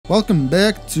Welcome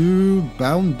back to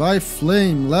Bound by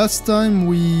Flame. Last time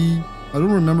I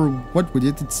don't remember what we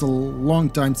did. It's a long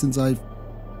time since I've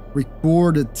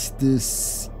recorded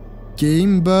this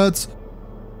game, but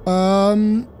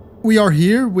we are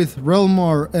here with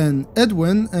Relmar and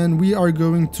Edwin, and we are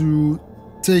going to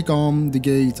take on the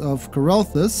gate of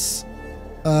Caraldthas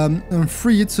and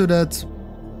free it so that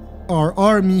our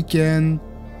army can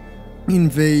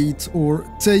invade or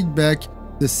take back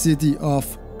the city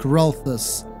of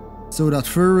Caraldthas. So without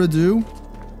further ado,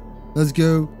 let's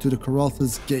go to the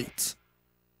Caraldthas Gate.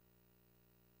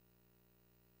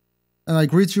 And I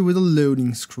greet you with a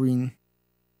loading screen.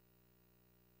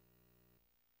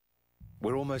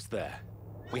 We're almost there.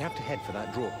 We have to head for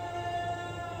that draw.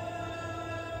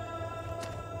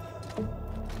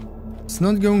 It's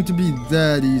not going to be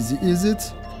that easy, is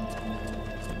it?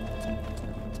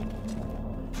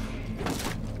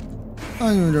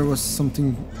 I knew there was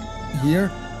something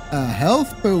here. A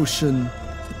health potion.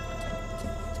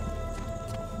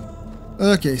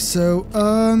 Okay, so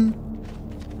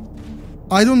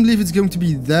I don't believe it's going to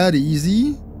be that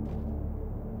easy,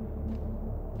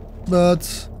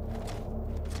 but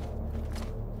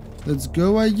let's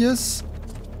go, I guess.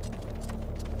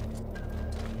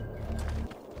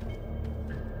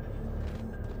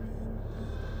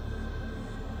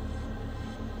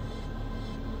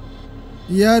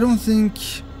 Yeah, I don't think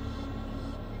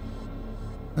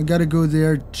I gotta go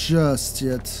there just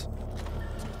yet.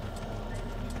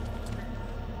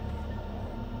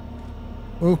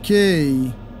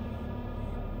 Okay.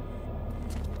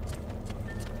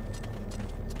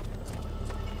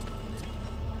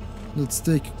 Let's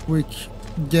take a quick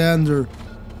gander.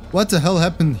 What the hell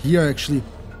happened here actually?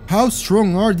 How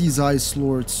strong are these ice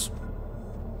lords?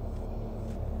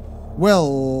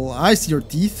 Well, I see your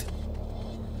teeth.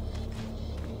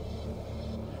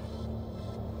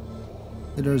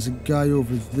 There's a guy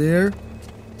over there.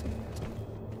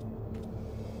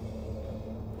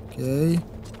 Okay.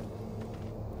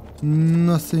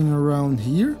 Nothing around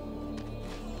here,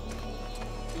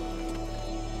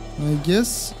 I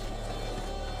guess.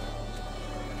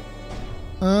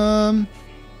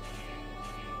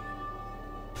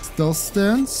 Stealth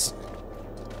stance.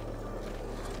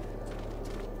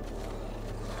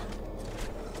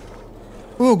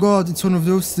 Oh god, it's one of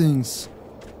those things.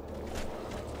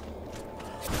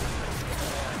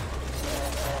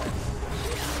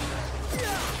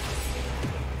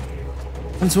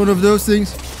 It's one of those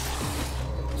things.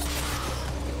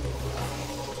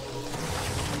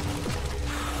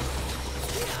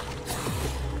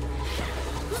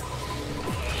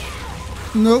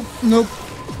 Nope, nope.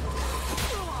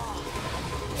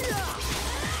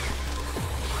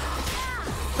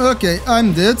 Okay,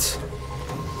 I'm dead.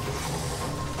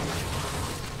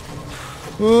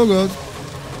 Oh god.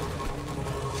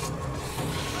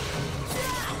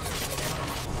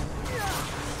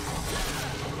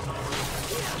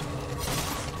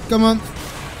 Come on.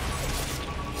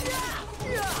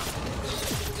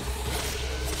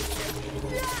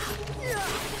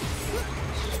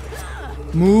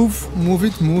 Move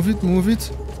it, move it, move it.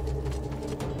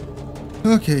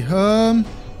 Okay,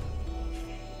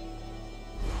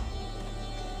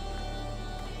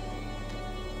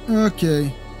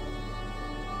 okay.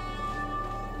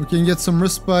 We can get some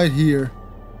respite here.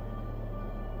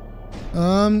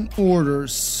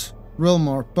 Orders.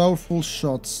 Relmar, powerful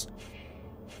shots.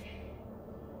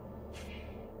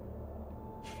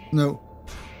 No.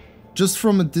 Just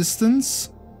from a distance.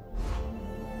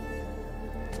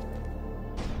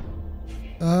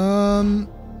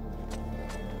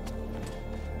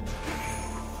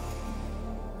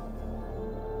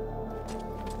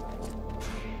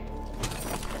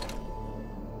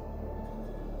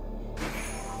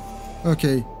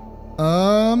 Okay.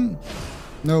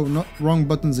 No, not wrong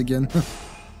buttons again.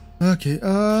 Okay,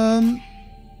 I'm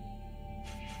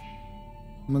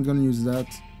not gonna use that.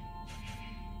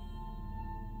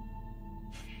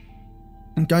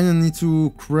 I kinda need to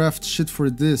craft shit for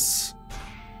this.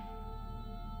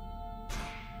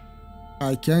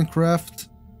 I can craft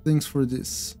things for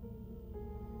this.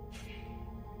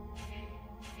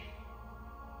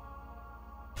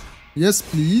 Yes,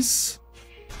 please.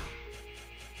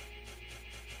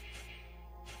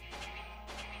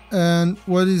 And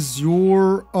what is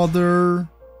your other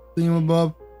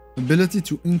thingamabob? Ability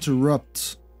to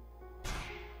interrupt.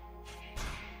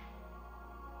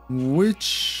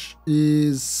 Which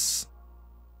is...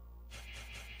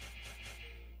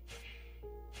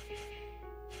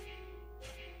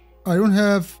 I don't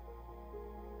have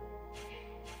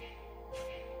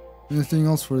anything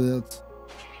else for that.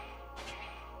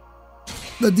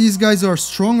 But these guys are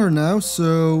stronger now,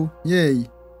 so yay.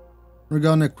 We're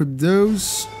gonna equip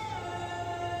those.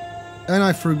 And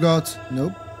I forgot,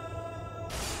 nope,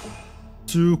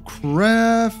 to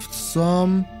craft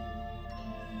some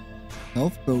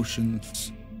health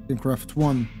potions. Can craft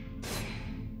one.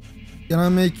 Can I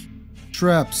make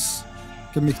traps?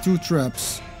 Can make 2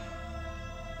 traps.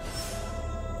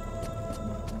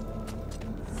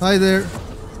 Hi there.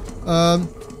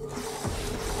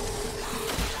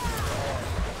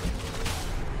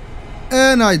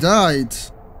 And I died.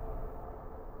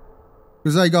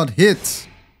 Because I got hit.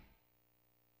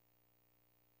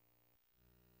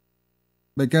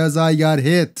 Because I got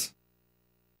hit.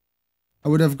 I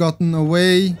would have gotten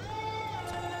away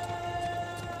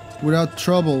without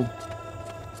trouble.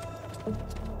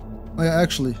 Oh yeah,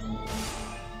 actually.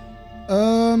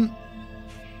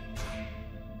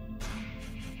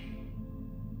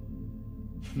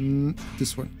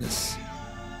 This one, yes.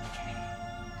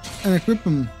 And equip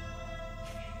them.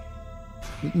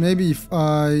 But maybe if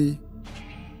I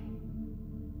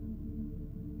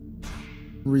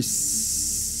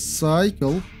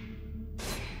recycle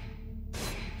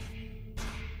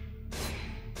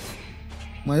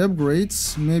my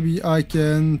upgrades, maybe I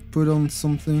can put on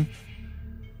something.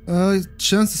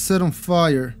 Chance to set on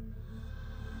fire.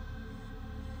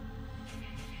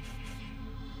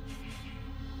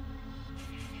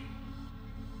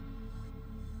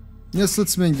 Yes,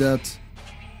 let's make that.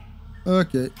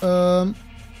 Okay,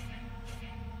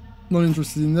 not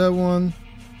interested in that one.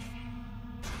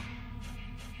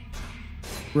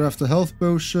 Craft a health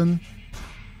potion.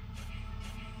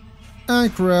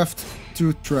 And craft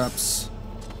 2 traps.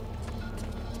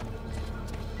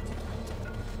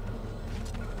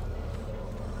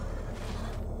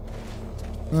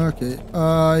 Okay,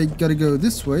 I gotta go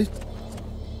this way.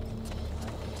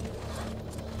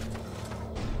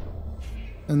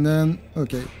 And then,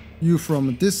 okay, you from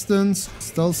a distance,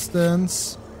 stealth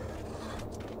stance.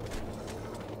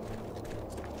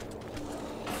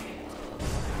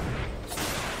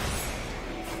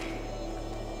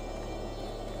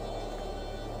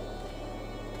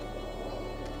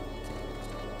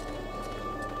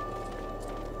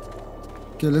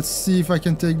 Okay, let's see if I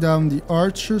can take down the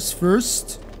archers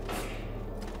first.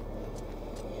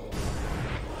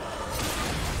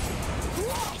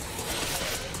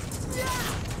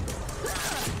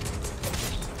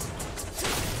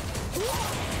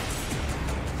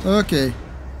 Okay.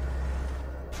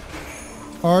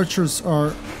 Archers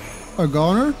are a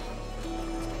goner.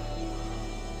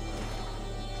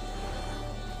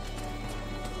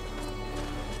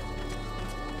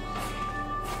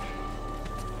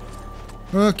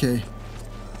 Okay.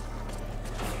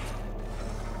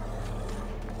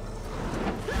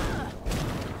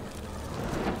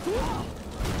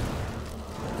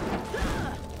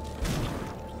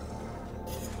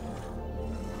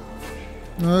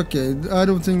 Okay, I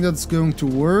don't think that's going to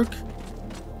work.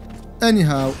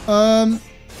 Anyhow,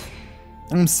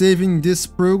 I'm saving this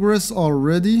progress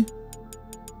already.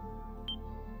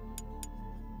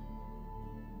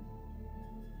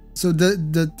 So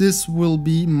that this will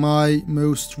be my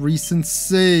most recent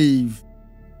save.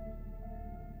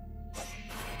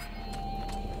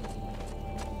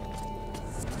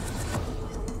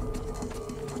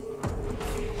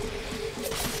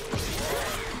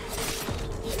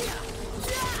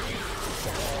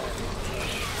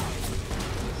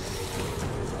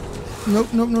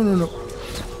 Nope, nope, no, no, no.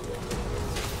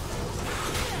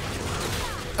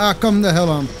 Ah, come the hell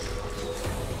on.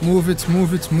 Move it,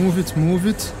 move it, move it, move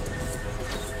it.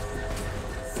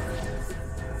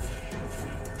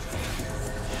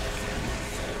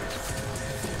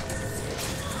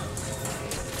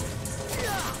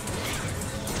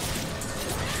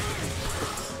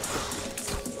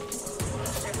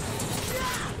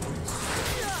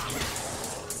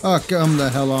 Ah, come the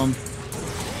hell on.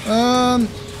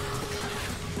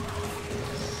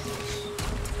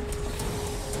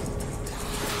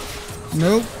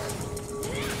 Nope.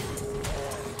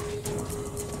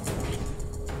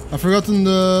 I've forgotten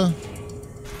the...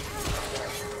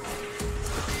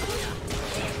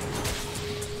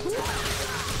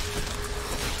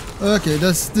 Okay,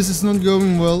 this is not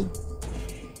going well.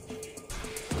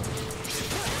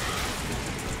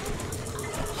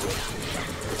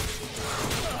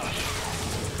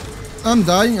 I'm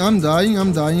dying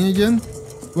again.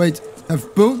 Wait,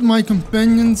 have both my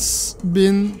companions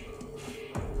been...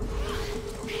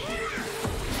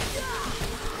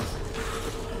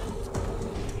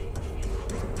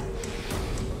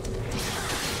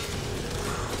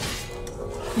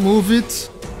 Move it.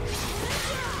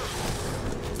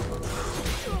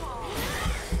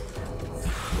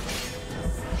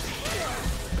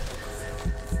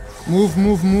 Move,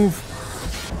 move, move.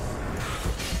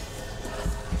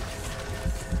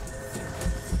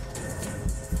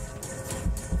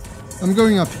 I'm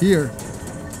going up here.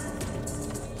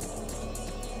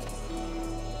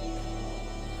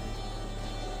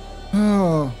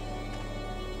 Oh.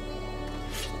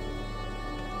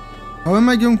 How am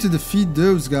I going to defeat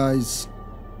those guys?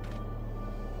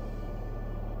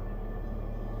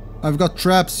 I've got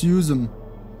traps, use them.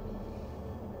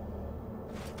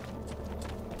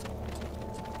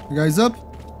 You guys up?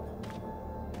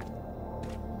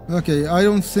 Okay, I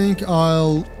don't think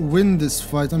I'll win this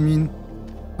fight. I mean,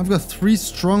 I've got 3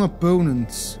 strong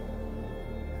opponents.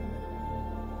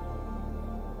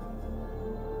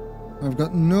 I've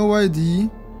got no idea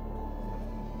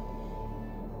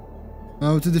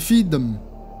how to defeat them.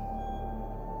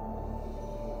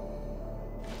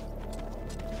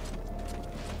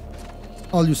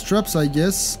 I'll use traps, I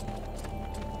guess.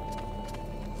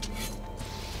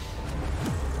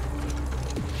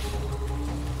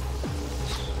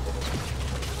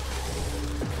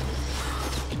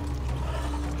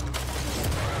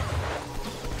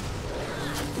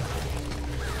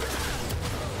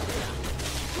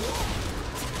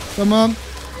 Come on.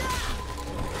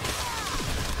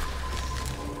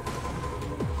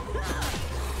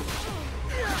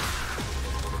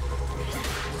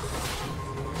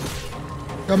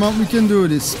 Come on, we can do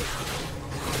this.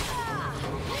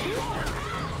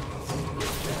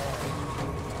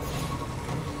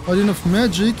 Not enough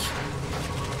magic?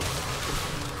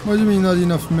 What do you mean not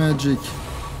enough magic?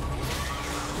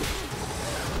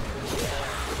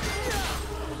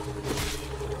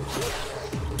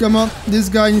 Come on, this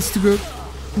guy needs to go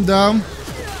down.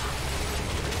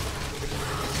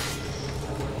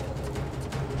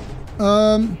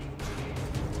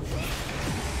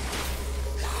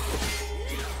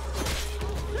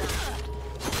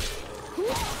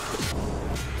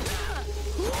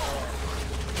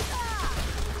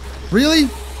 Really?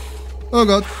 Oh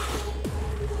god.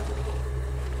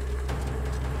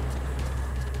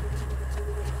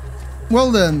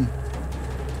 Well then.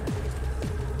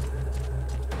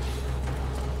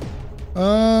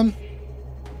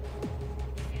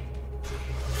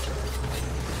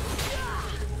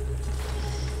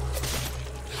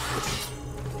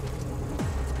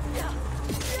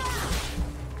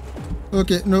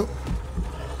 Okay, no.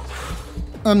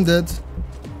 I'm dead.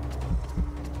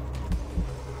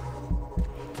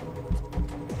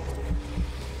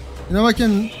 Now I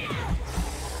can...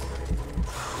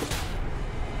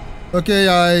 Okay,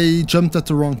 I jumped at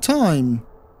the wrong time.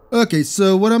 Okay,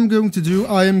 so what I'm going to do,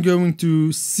 I am going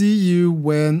to see you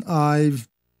when I've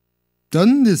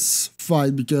done this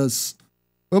fight because...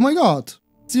 Oh my god.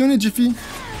 See you in a jiffy.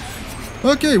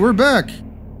 Okay, we're back.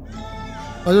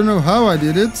 I don't know how I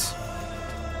did it,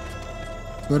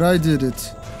 but I did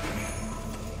it.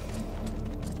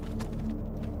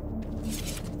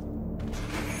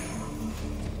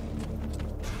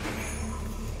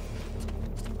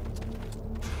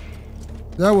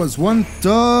 That was one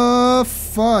tough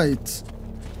fight.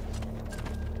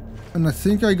 And I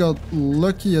think I got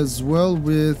lucky as well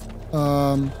with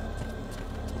the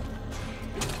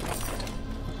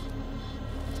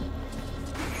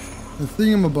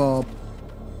thingamabob.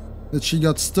 That she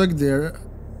got stuck there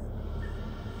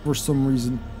for some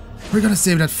reason. We're gonna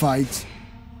save that fight.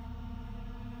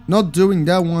 Not doing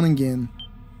that one again.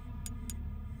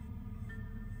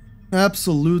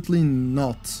 Absolutely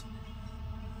not.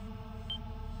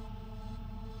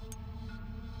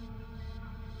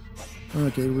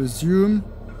 Okay, resume.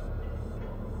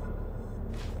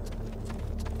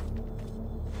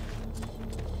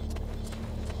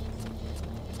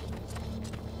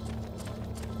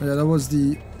 Yeah, that was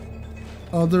the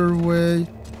other way.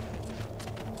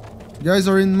 You guys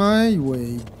are in my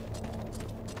way.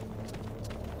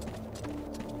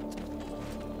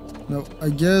 No, I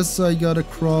guess I gotta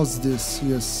cross this,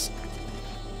 yes.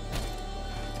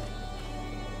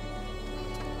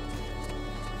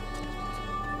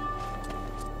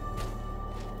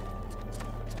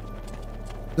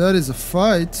 That is a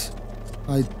fight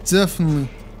I definitely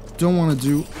don't want to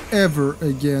do ever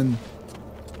again.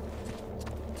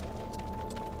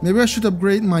 Maybe I should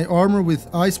upgrade my armor with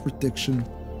ice protection.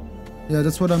 Yeah,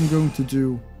 that's what I'm going to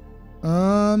do.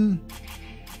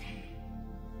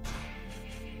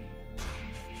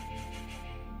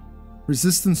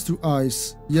 Resistance to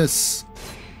ice. Yes.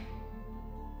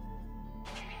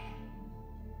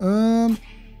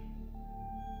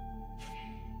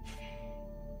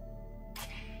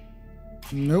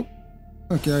 Nope.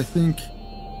 Okay, I think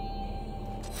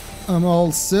I'm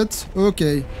all set.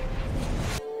 Okay.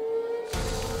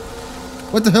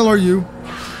 What the hell are you?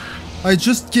 I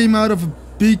just came out of a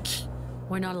big...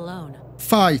 We're not alone.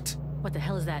 Fight. What the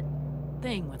hell is that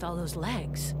thing with all those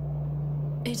legs?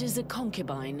 It is a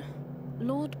concubine.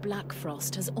 Lord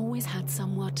Blackfrost has always had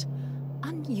somewhat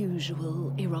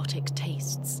unusual erotic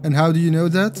tastes. And how do you know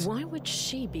that? Why would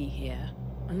she be here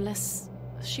unless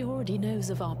she already knows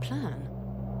of our plan?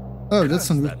 Oh, that's Curse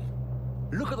some... them.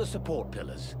 Look at the support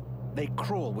pillars. They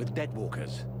crawl with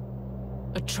deadwalkers.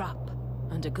 A trap,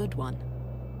 and a good one.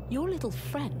 Your little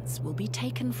friends will be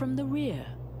taken from the rear,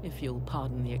 if you'll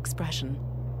pardon the expression.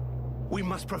 We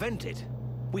must prevent it.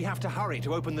 We have to hurry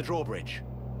to open the drawbridge.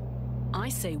 I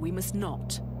say we must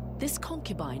not. This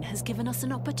concubine has given us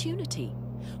an opportunity.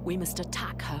 We must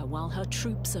attack her while her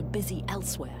troops are busy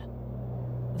elsewhere.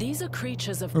 These are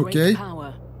creatures of great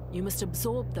power. You must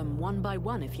absorb them one by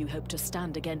one if you hope to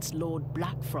stand against Lord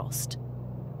Blackfrost.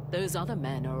 Those other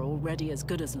men are already as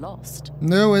good as lost.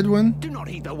 No, Edwin. Do not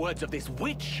heed the words of this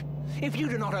witch. If you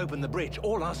do not open the bridge,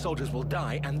 all our soldiers will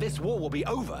die, and this war will be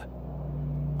over.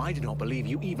 I do not believe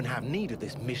you even have need of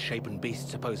this misshapen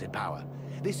beast's supposed power.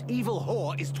 This evil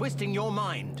whore is twisting your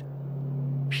mind.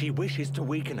 She wishes to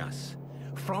weaken us.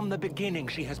 From the beginning,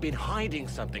 she has been hiding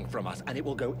something from us, and it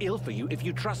will go ill for you if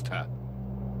you trust her.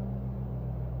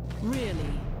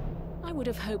 Really? I would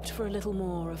have hoped for a little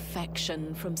more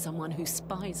affection from someone who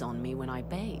spies on me when I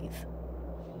bathe.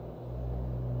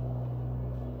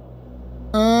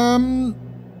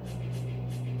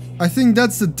 I think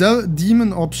that's the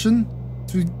demon option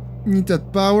to need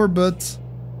that power, but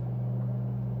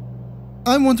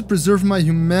I want to preserve my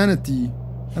humanity,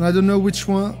 and I don't know which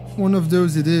one of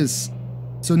those it is.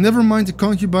 So never mind the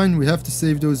concubine, we have to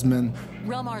save those men.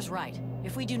 Relmar's right.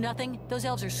 If we do nothing, those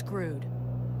elves are screwed.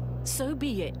 So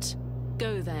be it.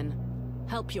 Go then.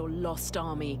 Help your lost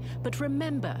army, but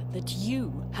remember that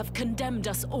you have condemned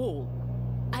us all.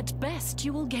 At best,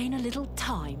 you will gain a little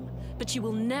time, but you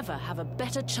will never have a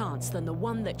better chance than the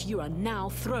one that you are now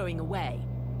throwing away.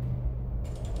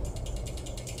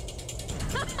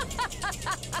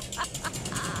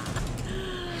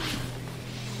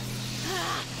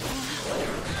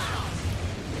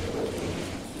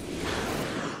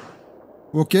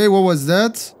 Okay, what was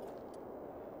that?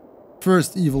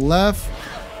 First evil laugh.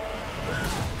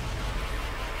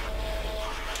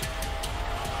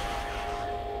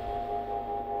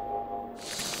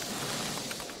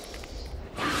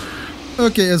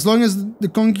 Okay, as long as the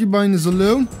concubine is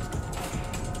alone.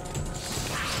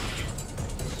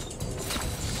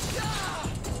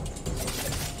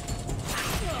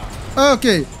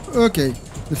 Okay, okay.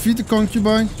 Defeat the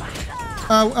concubine.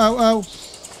 Ow, ow, ow.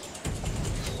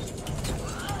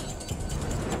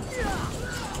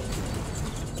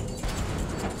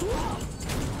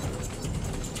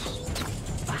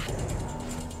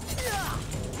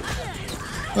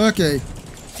 Okay.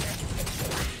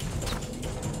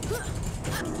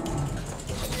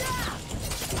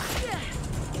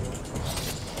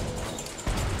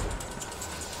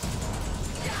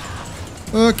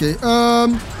 Okay,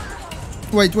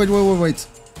 wait.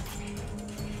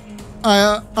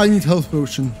 I need health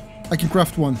potion. I can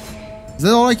craft one. Is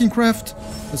that all I can craft?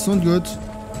 That's not good.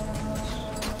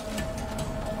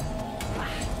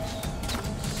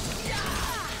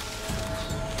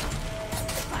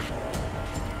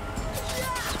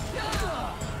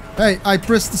 Hey, I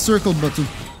pressed the circle button.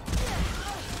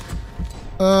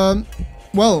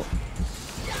 Well.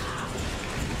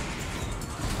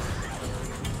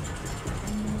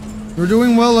 You're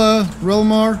doing well,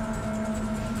 Relmar.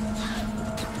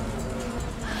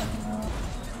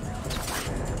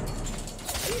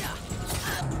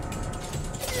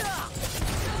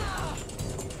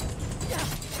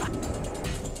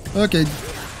 Okay.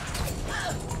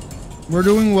 We're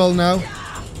doing well now.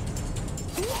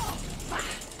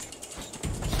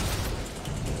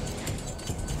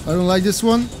 I don't like this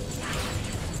one.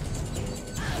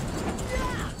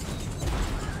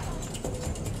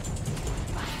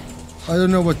 I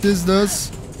don't know what this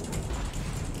does.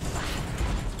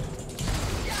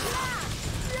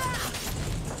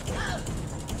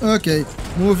 Okay,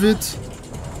 move it.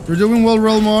 You're doing well,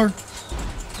 Relmar.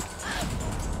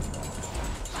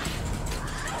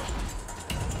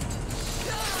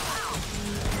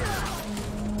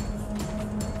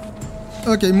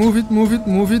 Okay, move it, move it,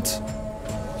 move it.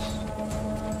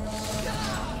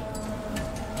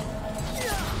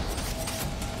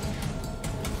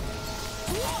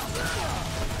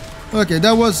 Okay,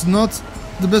 that was not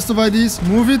the best of ideas.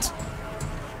 Move it.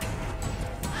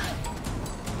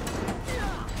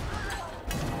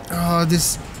 Ah,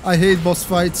 this... I hate boss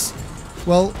fights.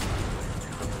 Well...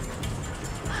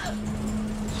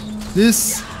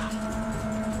 This...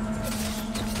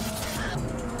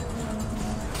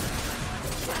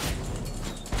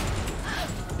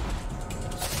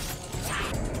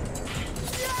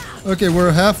 Okay,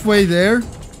 we're halfway there.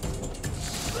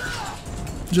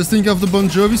 Just think of the Bon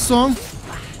Jovi song.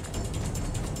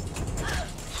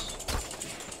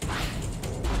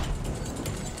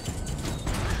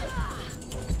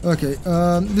 Okay,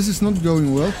 this is not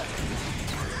going well.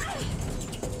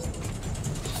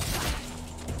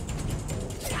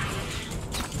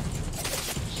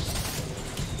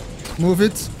 Move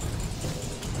it.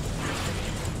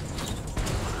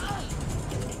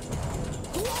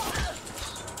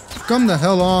 Come the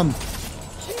hell on.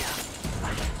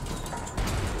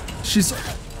 She's...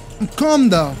 Calm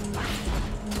down.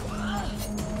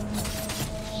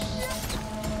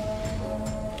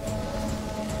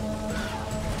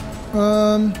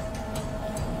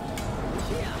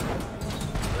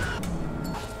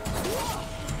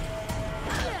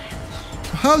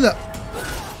 How the...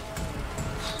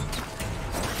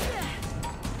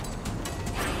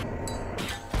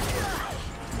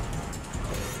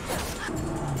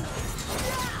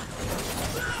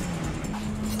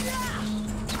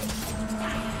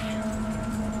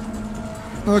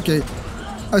 Okay,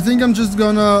 I think I'm just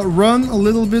gonna run a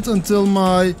little bit until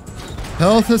my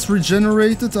health has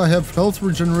regenerated. I have health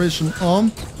regeneration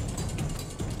on.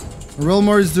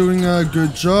 Relmar is doing a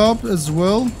good job as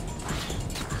well.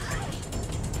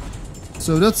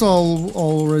 So that's all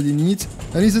already neat.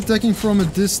 And he's attacking from a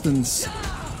distance.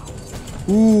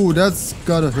 Ooh, that's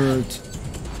gotta hurt.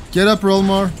 Get up,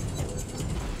 Relmar.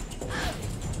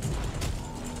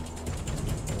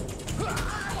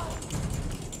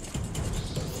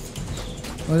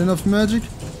 Not enough magic.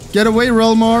 Get away,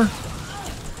 Relmar.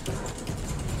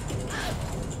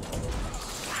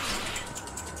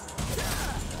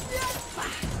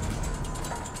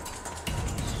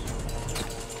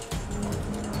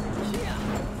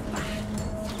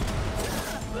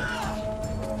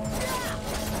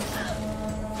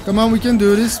 Come on, we can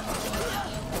do this.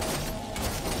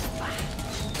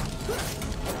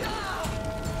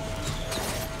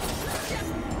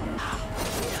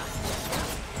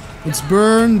 Let's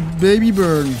burn, baby,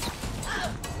 burn.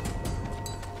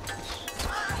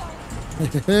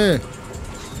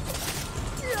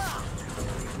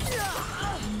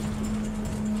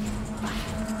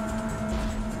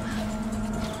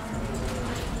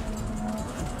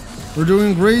 We're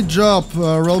doing a great job,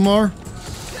 Relmar.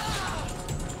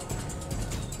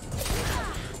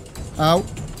 Ow.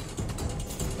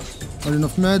 Not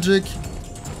enough magic.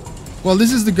 Well,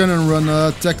 this is the gun and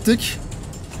run tactic.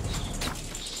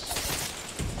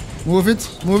 Move it,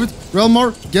 move it.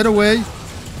 Relmar, get away.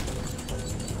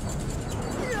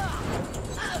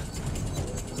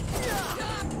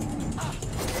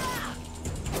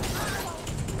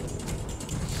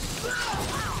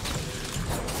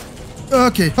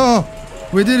 Okay, oh,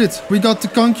 we did it. We got the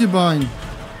concubine.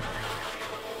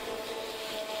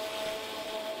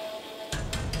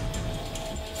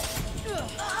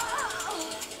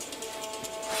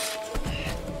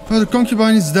 Oh, the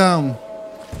concubine is down.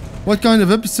 What kind of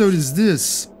episode is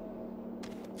this?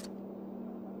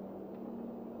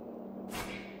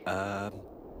 Are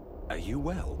you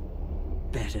well?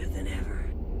 Better than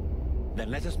ever. Then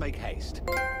let us make haste.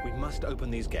 We must open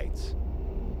these gates.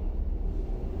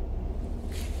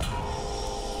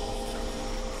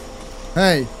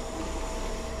 Hey.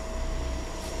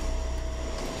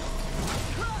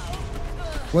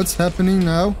 What's happening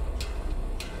now?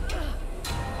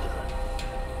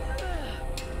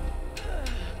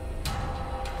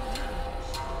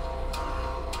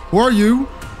 Who are you?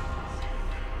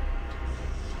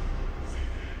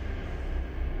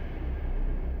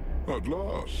 At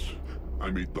last, I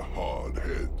meet the hard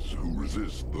heads who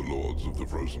resist the Lords of the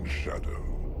Frozen Shadow.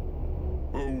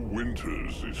 Oh,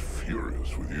 Winters is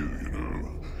furious with you, you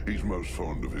know. He's most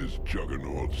fond of his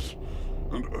juggernauts.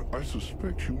 And I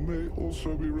suspect you may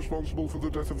also be responsible for the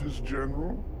death of his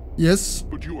general? Yes.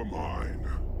 But you are mine.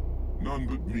 None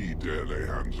but me dare lay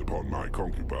hands upon my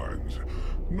concubines.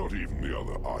 Not even the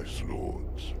other Ice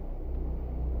Lords.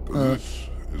 This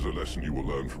is a lesson you will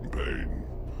learn from pain.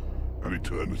 An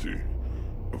eternity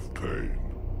of pain.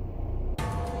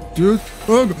 Dude.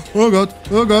 Oh god. Oh god.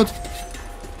 Oh god.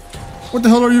 What the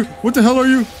hell are you? What the hell are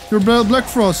you? You're Black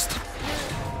Frost.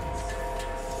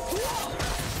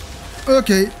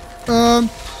 Okay.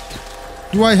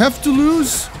 Do I have to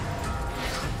lose?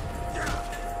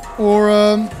 Or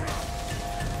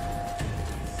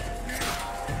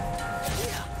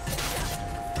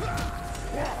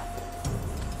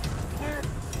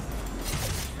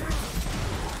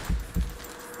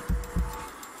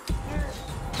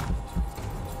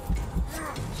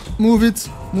move it,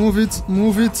 move it,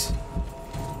 move it.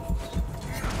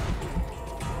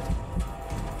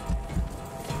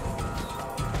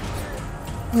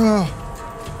 Oh.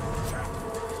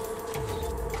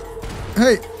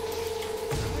 Hey.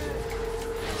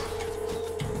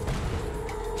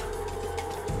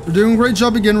 You're doing a great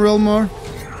job again, Relmar.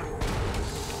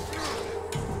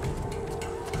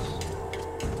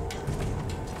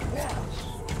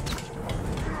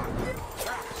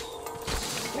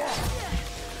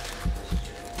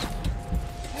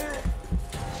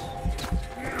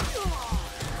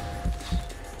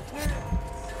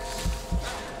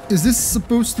 Is this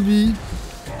supposed to be...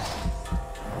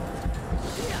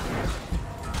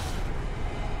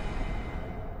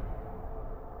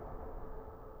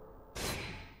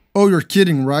 Oh, you're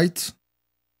kidding, right?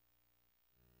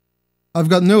 I've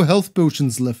got no health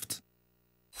potions left.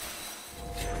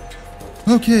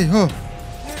 Okay, oh.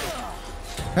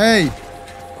 Hey!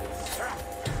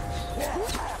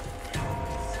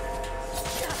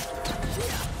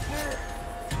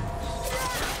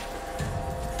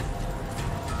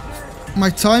 My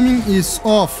timing is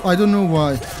off. I don't know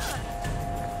why.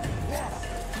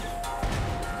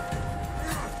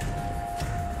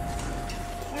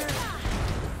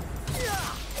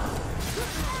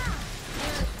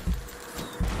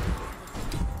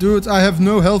 Dude, I have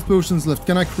no health potions left.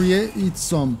 Can I create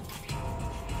some?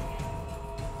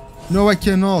 No, I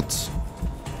cannot.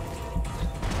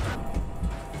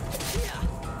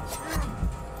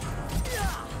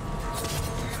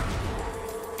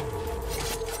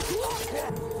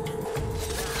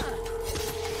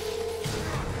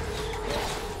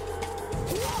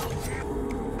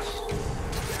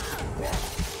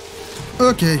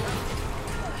 Okay.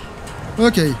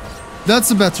 Okay.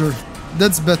 That's better.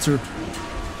 That's better.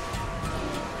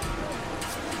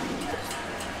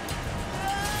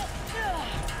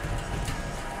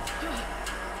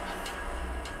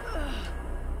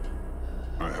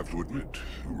 I have to admit,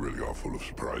 you really are full of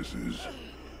surprises.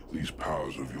 These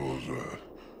powers of yours are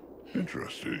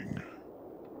interesting.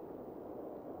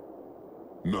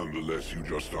 Nonetheless, you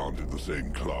just aren't in the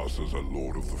same class as a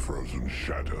Lord of the Frozen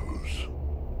Shadows.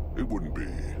 It wouldn't be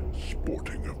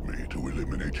sporting of me to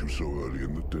eliminate you so early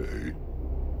in the day,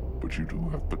 but you do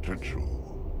have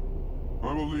potential.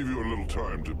 I will leave you a little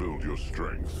time to build your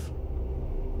strength.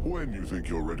 When you think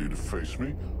you're ready to face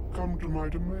me, come to my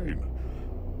domain.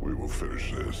 We will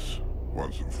finish this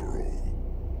once and for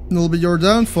all. It'll be your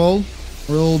downfall,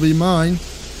 or it'll be mine,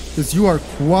 because you are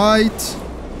quite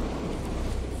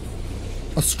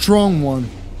a strong one.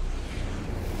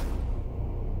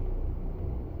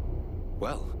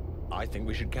 Well, I think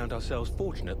we should count ourselves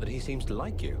fortunate that he seems to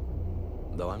like you.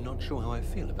 Though I'm not sure how I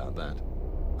feel about that.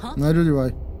 Huh? Neither do I.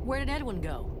 Where did Edwin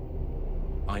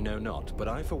go? I know not, but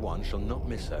I for one shall not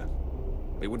miss her.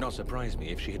 It would not surprise me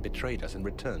if she had betrayed us and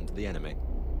returned to the enemy.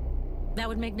 That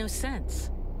would make no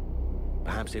sense.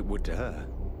 Perhaps it would to her.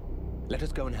 Let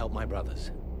us go and help my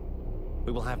brothers.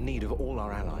 We will have need of all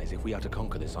our allies if we are to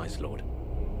conquer this Ice Lord.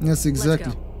 Yes, exactly.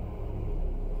 Let's go.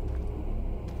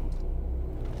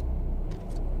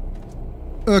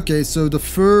 Okay, so the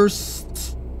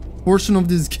first portion of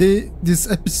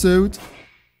this episode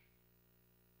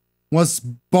was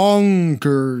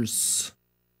bonkers.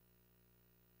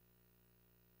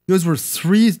 Those were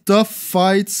 3 tough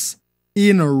fights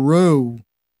in a row.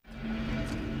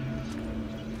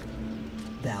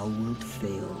 Thou wilt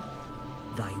fail.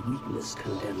 Thy weakness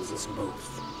condemns us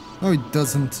both. No, it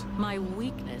doesn't. My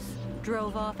weakness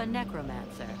drove off a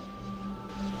necromancer.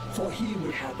 For he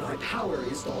would have thy power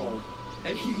is all,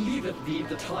 and he leaveth thee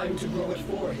the time to grow it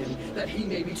for him, that he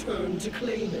may return to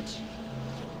claim it.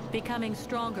 Becoming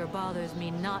stronger bothers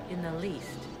me not in the least.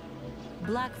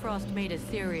 Black Frost made a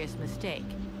serious mistake,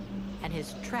 and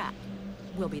his trap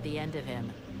will be the end of him.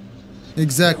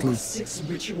 Exactly. There are 6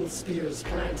 ritual spears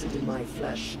planted in my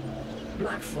flesh.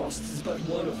 Black Frost is but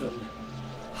one of them.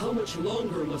 How much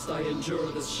longer must I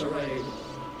endure this charade?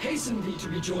 Hasten thee to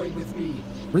be joined with me.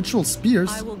 Ritual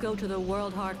spears? I will go to the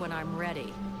World Heart when I'm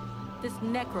ready. This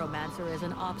necromancer is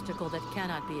an obstacle that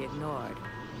cannot be ignored.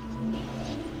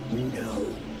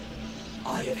 No.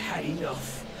 I have had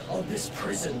enough of this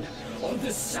prison, of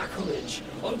this sacrilege,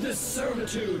 of this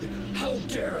servitude. How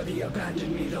dare thee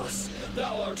abandon me thus?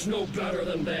 Thou art no better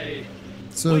than they.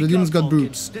 So the demon's got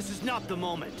boobs. This is not the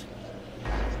moment.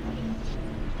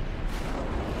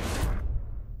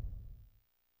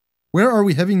 Where are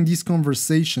we having these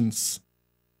conversations?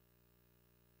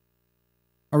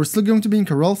 Are we still going to be in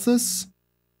Caraldthas?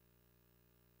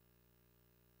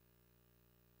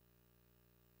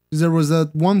 There was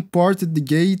that one part at the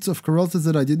gate of Caraldthas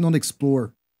that I did not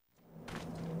explore.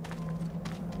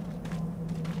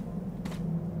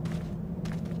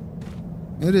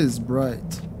 It is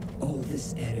bright. All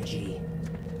this energy,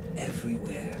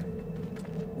 everywhere.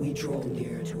 We draw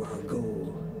near to our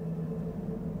goal.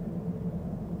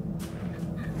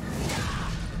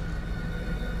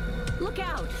 Look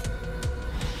out!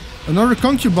 Another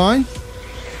concubine?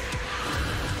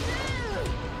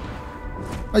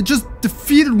 I just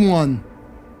defeated one.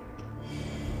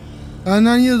 And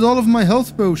I needed all of my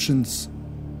health potions.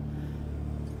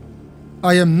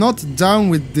 I am not down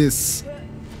with this.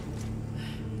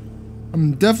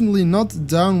 I'm definitely not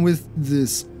down with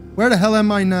this. Where the hell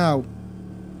am I now?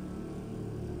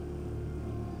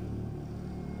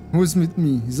 Who's with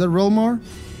me? Is that Relmar?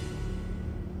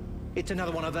 It's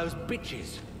another one of those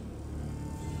bitches.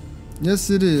 Yes,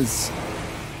 it is.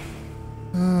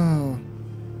 Oh.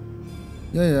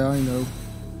 Yeah, I know.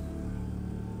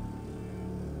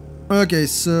 Okay,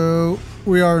 so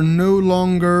we are no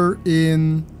longer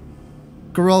in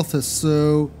Caraldthas,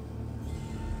 so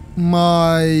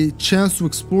my chance to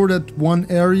explore that one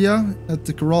area at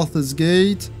the Caraldthas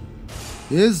Gate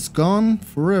is gone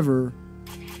forever.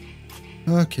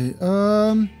 Okay,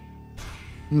 I'm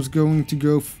just going to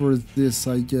go for this,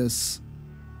 I guess.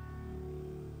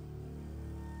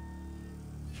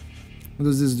 What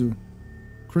does this do?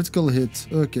 Critical hit.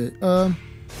 Okay, what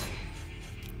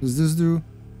does this do?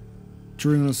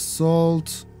 During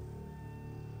assault.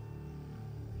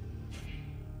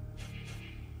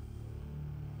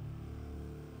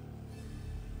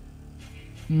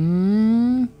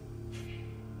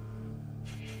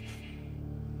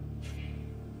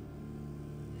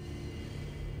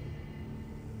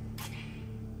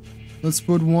 Let's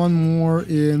put one more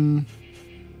in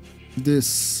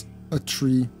this, a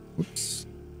tree. Oops.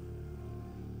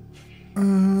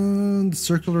 And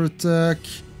circular attack.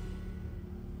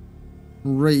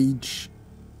 Rage.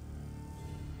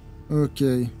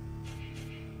 Okay.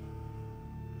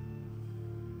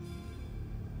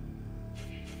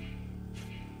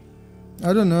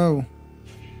 I don't know.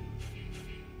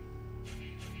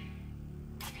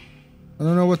 I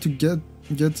don't know what to get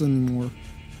anymore.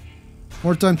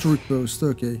 More time to repost,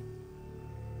 okay.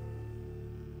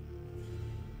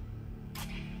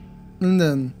 And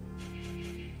then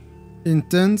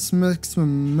intense,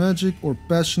 maximum magic, or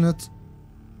passionate.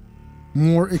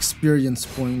 More experience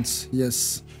points,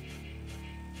 yes.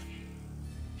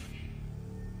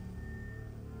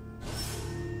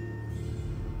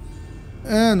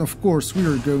 And of course we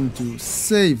are going to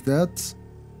save that.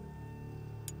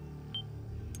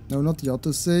 No, not the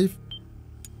autosave.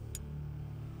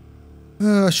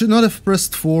 I should not have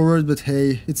pressed forward, but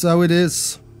hey, it's how it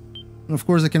is. And of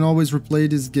course I can always replay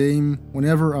this game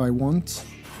whenever I want.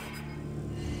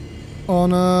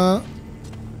 On a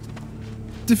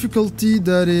difficulty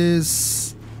that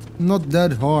is not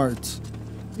that hard.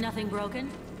 Nothing broken?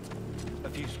 A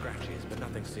few scratches, but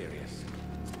nothing serious.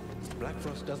 Black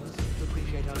Frost doesn't seem to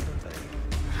appreciate our company.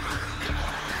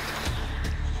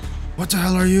 What the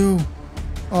hell are you?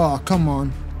 Oh, come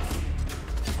on.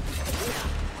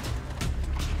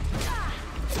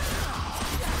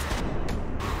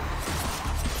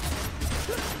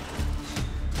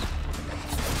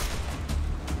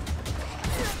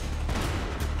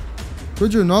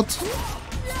 Could you not?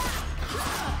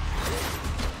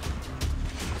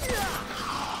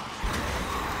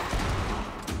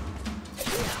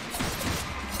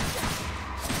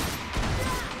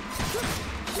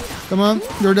 Come on,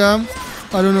 you're down.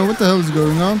 I don't know what the hell is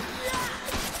going on.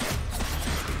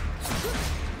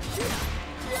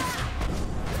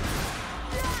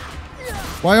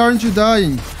 Why aren't you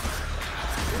dying?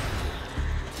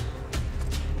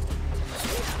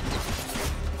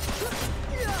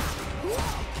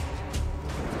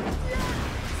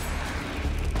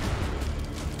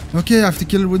 Okay, I have to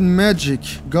kill it with magic.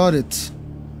 Got it.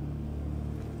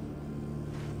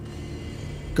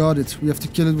 Got it. We have to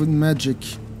kill it with magic.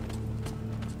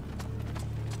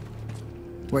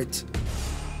 Wait.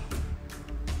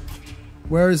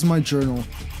 Where is my journal?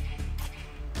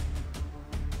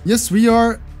 Yes, we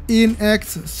are in Act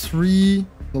 3,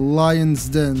 The Lion's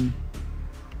Den.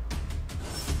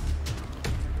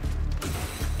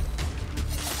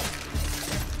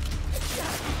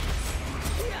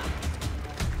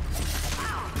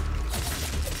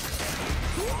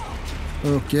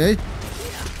 Okay.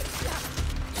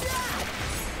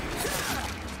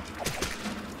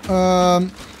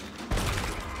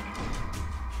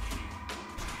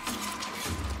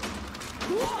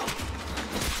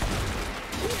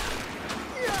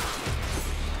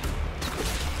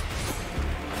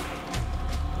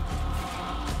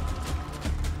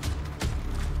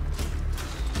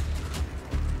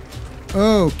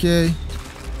 Okay.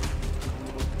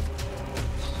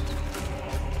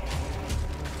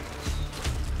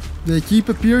 They keep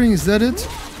appearing, is that it?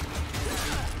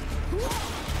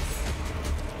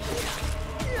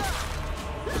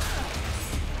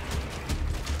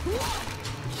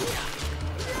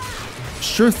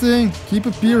 Sure thing, keep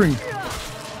appearing.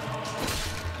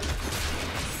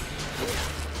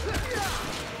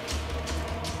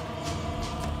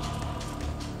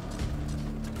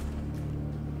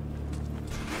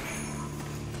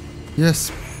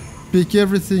 Yes, pick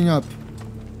everything up.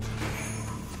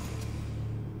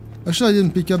 Actually, I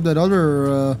didn't pick up that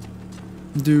other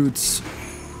dude's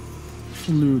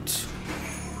loot.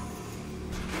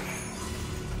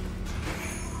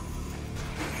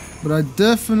 But I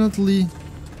definitely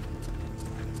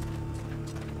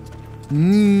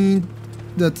need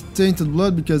that tainted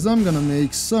blood because I'm gonna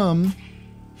make some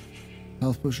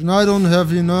health potion. I don't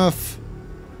have enough.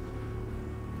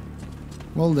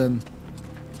 Well then.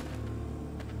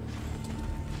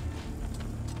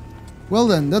 Well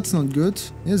then, that's not good,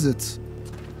 is it?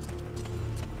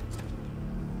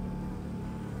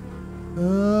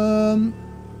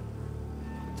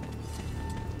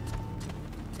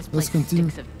 Let's continue.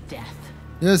 Stinks of death.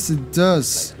 Yes, it does.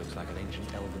 This place looks like an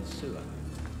ancient elven sewer,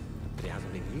 but it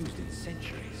hasn't been used in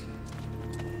centuries.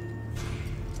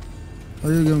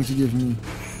 What are you going to give me?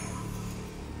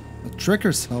 A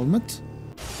trekker's helmet?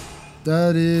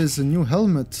 That is a new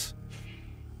helmet.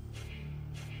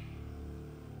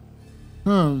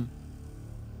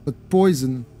 But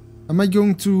poison. Am I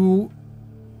going to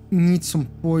need some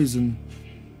poison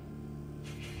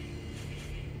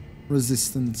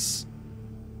resistance?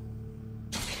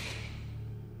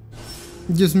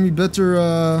 It gives me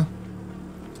better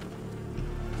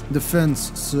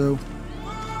defense, so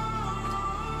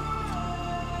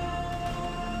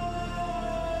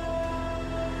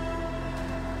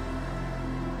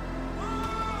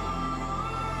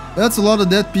that's a lot of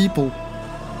dead people.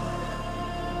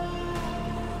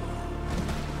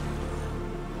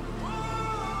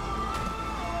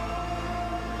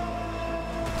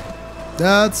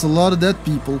 That's a lot of dead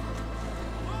people.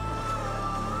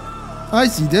 I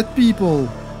see dead people.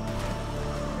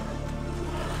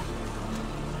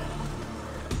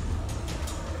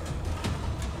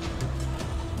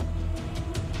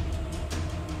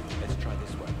 Let's try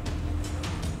this way.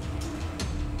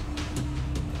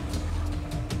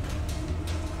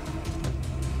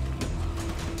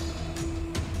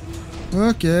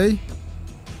 Okay.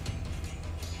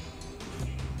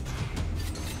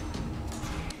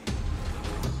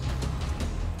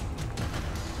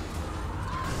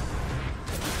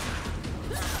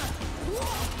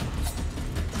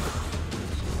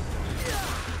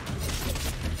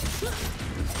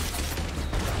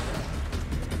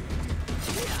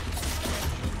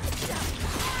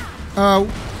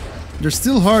 They're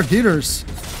still hard hitters.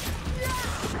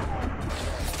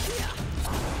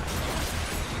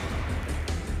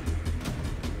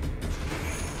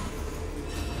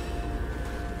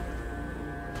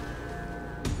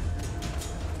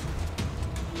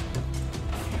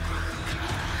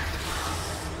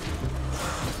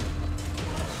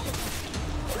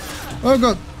 Oh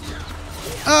god.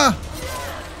 Ah!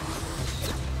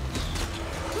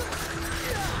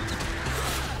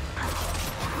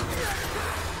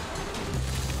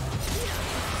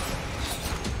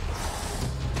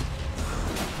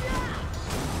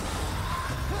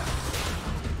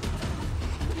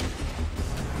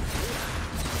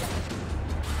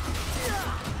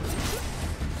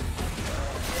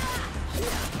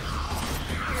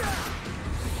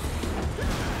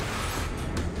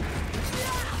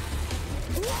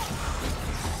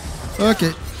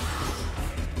 Okay.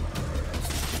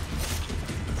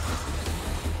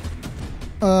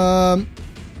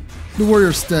 The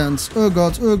warrior stance. Oh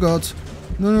god, oh god.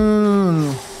 No, no, no, no,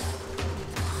 no, no.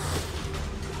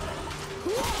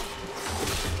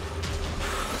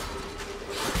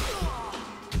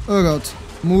 Oh god.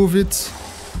 Move it.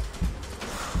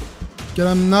 Can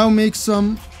I now make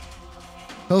some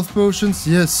health potions?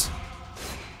 Yes.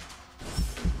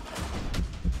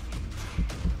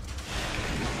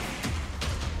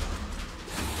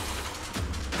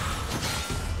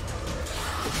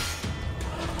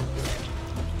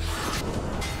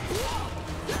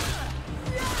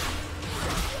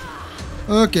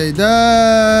 Okay,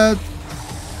 that...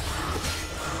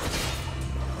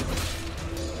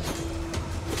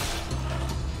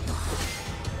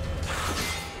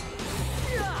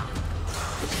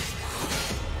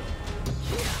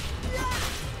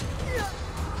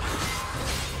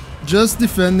 Just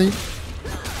defending.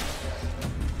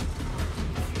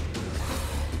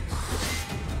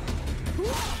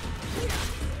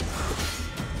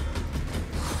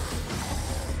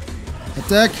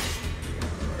 Attack.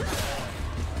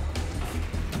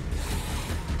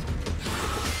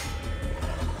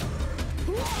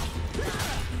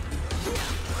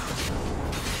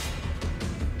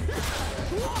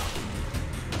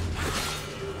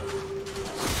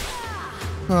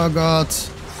 Oh god.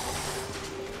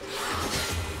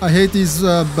 I hate these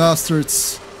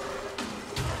bastards.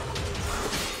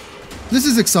 This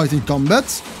is exciting combat.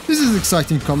 This is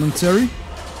exciting commentary.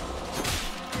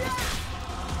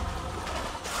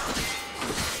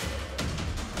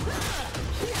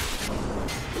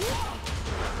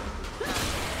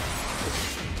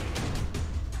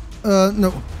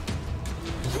 No.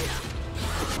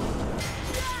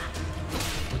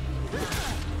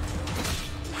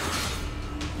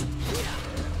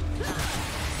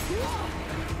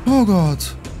 Oh god.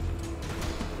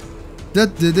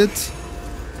 That did it.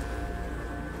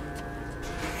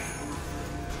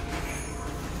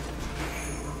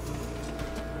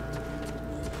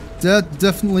 That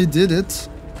definitely did it.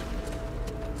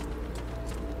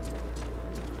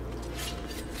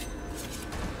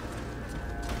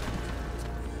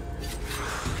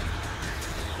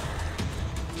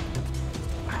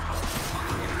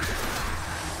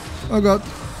 Oh god.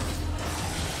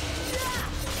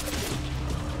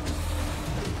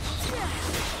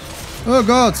 Oh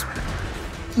god.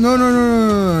 No, no, no,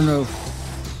 no, no, no.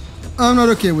 I'm not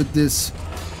okay with this.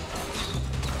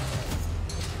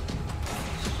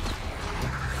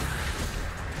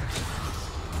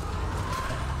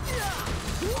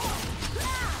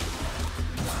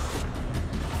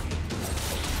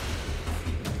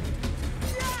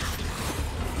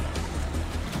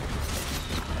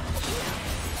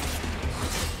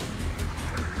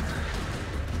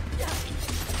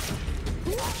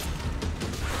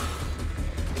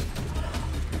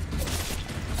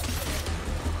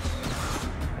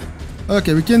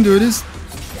 Okay, we can do this.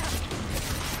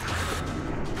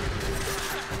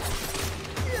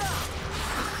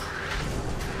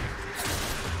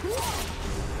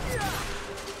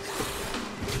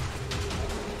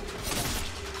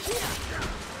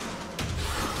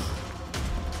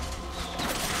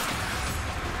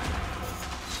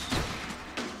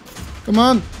 Come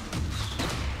on.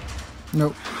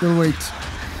 No, we'll wait.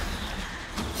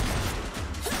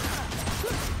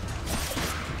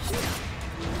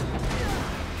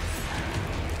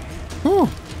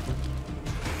 Oh.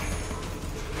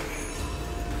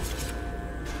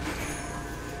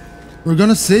 We're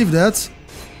gonna save that.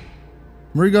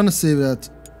 We're gonna save that.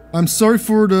 I'm sorry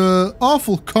for the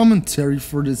awful commentary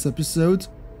for this episode,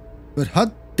 but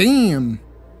hot damn.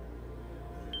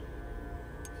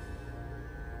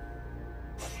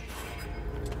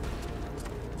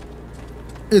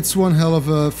 It's one hell of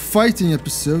a fighting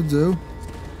episode, though.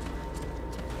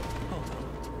 Hold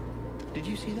on. Did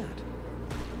you see that?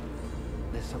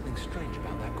 There's something strange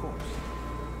about that corpse.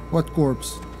 What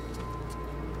corpse?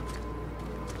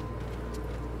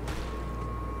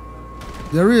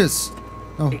 There is.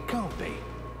 Oh. It can't be.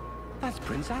 That's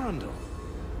Prince Arundel.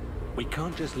 We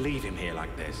can't just leave him here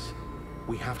like this.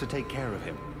 We have to take care of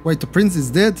him. Wait, the prince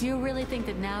is dead? Do you really think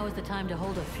that now is the time to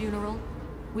hold a funeral?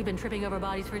 We've been tripping over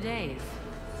bodies for days.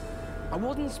 I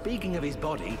wasn't speaking of his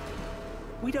body.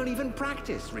 We don't even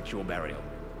practice ritual burial.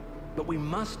 But we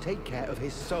must take care of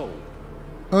his soul.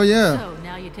 Oh yeah. So,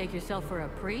 now you take yourself for a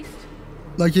priest?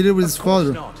 Like he did with his father.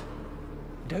 Of course not.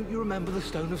 Don't you remember the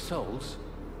Stone of Souls?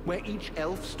 Where each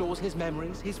elf stores his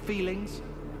memories, his feelings?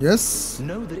 Yes.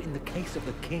 Know that in the case of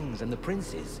the kings and the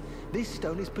princes, this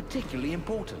stone is particularly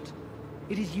important.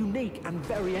 It is unique and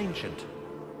very ancient.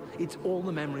 It's all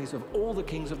the memories of all the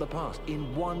kings of the past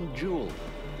in one jewel.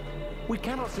 We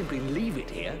cannot simply leave it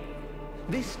here.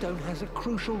 This stone has a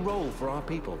crucial role for our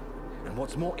people. And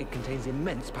what's more, it contains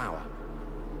immense power.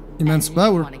 Immense and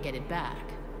power. You want to get it back.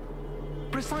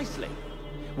 Precisely.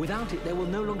 Without it, there will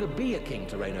no longer be a king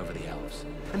to reign over the elves.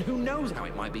 And who knows how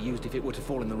it might be used if it were to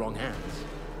fall in the wrong hands.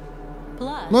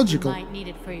 Plus, Logical. you might need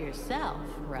it for yourself,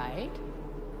 right?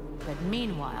 But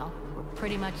meanwhile, we're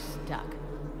pretty much stuck.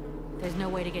 There's no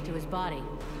way to get to his body.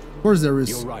 Of course there is.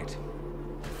 You're right.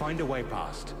 Find a way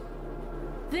past.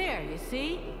 There, you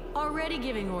see? Already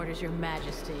giving orders, Your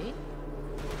Majesty.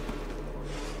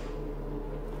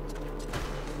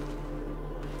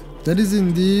 That is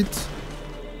indeed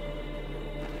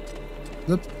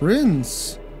the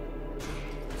prince.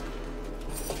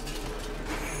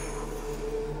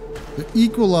 The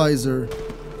equalizer.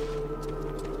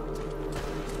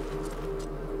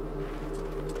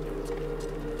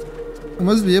 I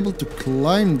must be able to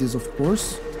climb this, of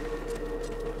course.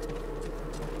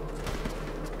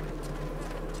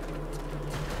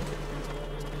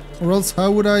 Or else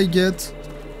how would I get...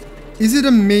 Is it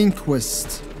a main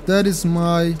quest? That is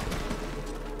my...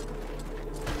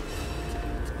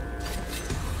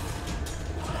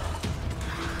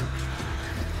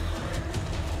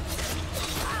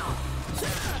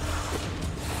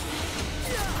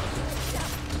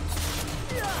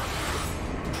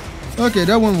 Okay,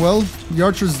 that went well. The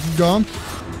archer's gone.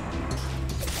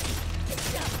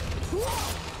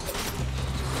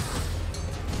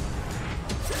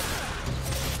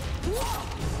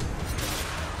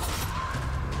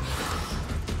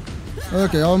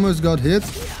 Okay, almost got hit.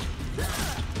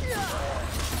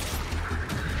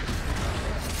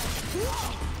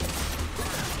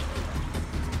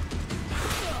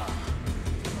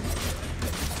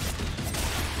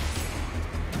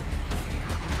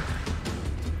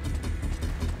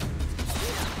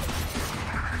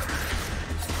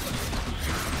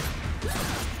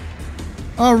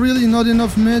 Oh, really? Not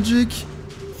enough magic?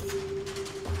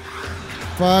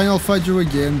 Fine, I'll fight you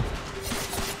again.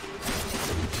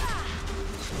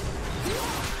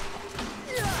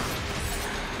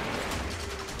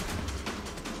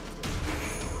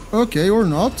 Okay, or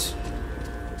not.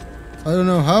 I don't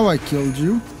know how I killed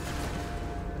you.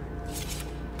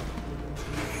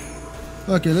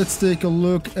 Okay, let's take a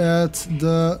look at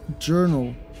the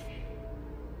journal.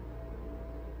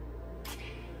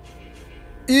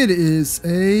 It is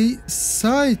a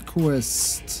side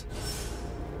quest.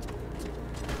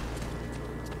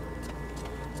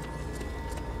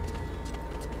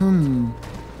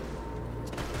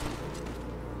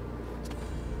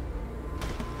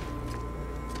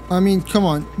 I mean, come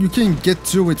on, you can get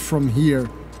to it from here.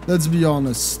 Let's be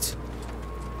honest.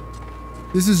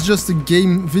 This is just a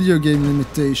video game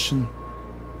limitation.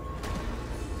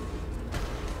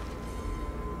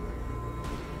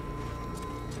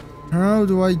 How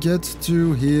do I get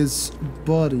to his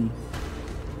body?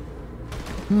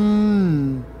 I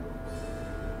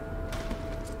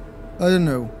don't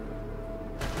know.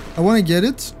 I want to get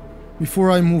it before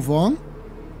I move on.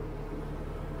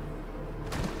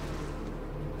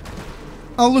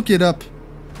 I'll look it up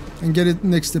and get it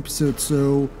next episode,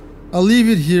 so I'll leave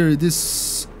it here.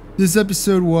 This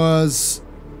episode was...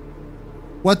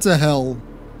 what the hell?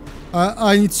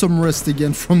 I need some rest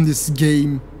again from this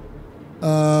game.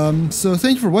 So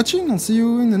thank you for watching. I'll see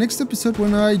you in the next episode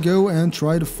when I go and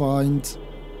try to find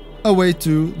a way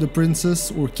to the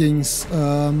princess or king's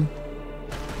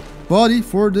body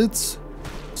for its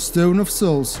Stone of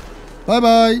Souls. Bye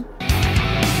bye!